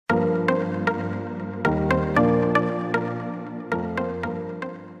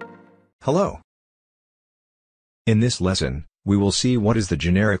Hello. In this lesson, we will see what is the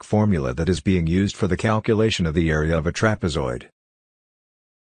generic formula that is being used for the calculation of the area of a trapezoid.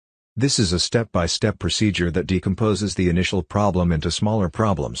 This is a step-by-step procedure that decomposes the initial problem into smaller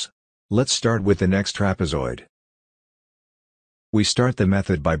problems. Let's start with the next trapezoid. We start the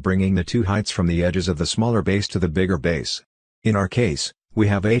method by bringing the two heights from the edges of the smaller base to the bigger base. In our case, we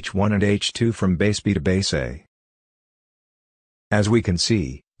have h1 and h2 from base B to base A. As we can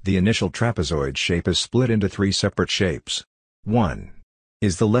see, the initial trapezoid shape is split into three separate shapes. 1.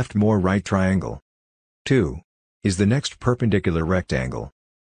 Is the left more right triangle. 2. Is the next perpendicular rectangle.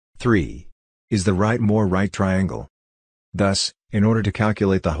 3. Is the right more right triangle. Thus, in order to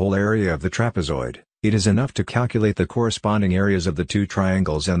calculate the whole area of the trapezoid, it is enough to calculate the corresponding areas of the two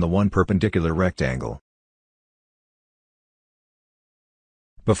triangles and the one perpendicular rectangle.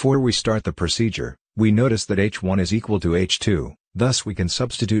 Before we start the procedure, we notice that h1 is equal to h2, thus we can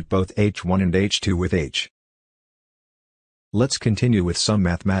substitute both h1 and h2 with h. Let's continue with some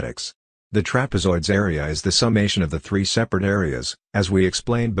mathematics. The trapezoid's area is the summation of the three separate areas, as we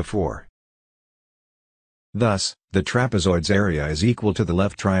explained before. Thus, the trapezoid's area is equal to the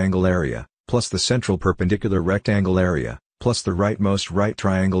left triangle area, plus the central perpendicular rectangle area, plus the rightmost right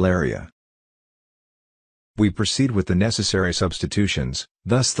triangle area. We proceed with the necessary substitutions,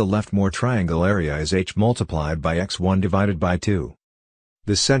 thus the leftmost triangle area is h multiplied by x1 divided by 2.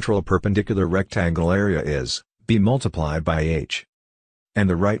 The central perpendicular rectangle area is b multiplied by h. And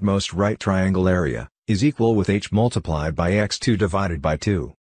the rightmost right triangle area is equal with h multiplied by x2 divided by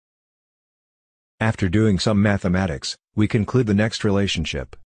 2. After doing some mathematics, we conclude the next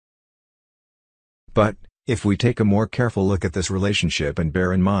relationship. But, if we take a more careful look at this relationship and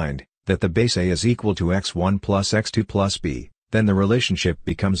bear in mind that the base A is equal to x1 plus x2 plus b, then the relationship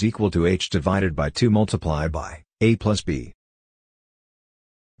becomes equal to h divided by 2 multiplied by a plus b.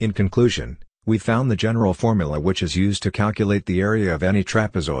 In conclusion, we found the general formula which is used to calculate the area of any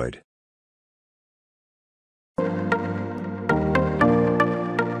trapezoid.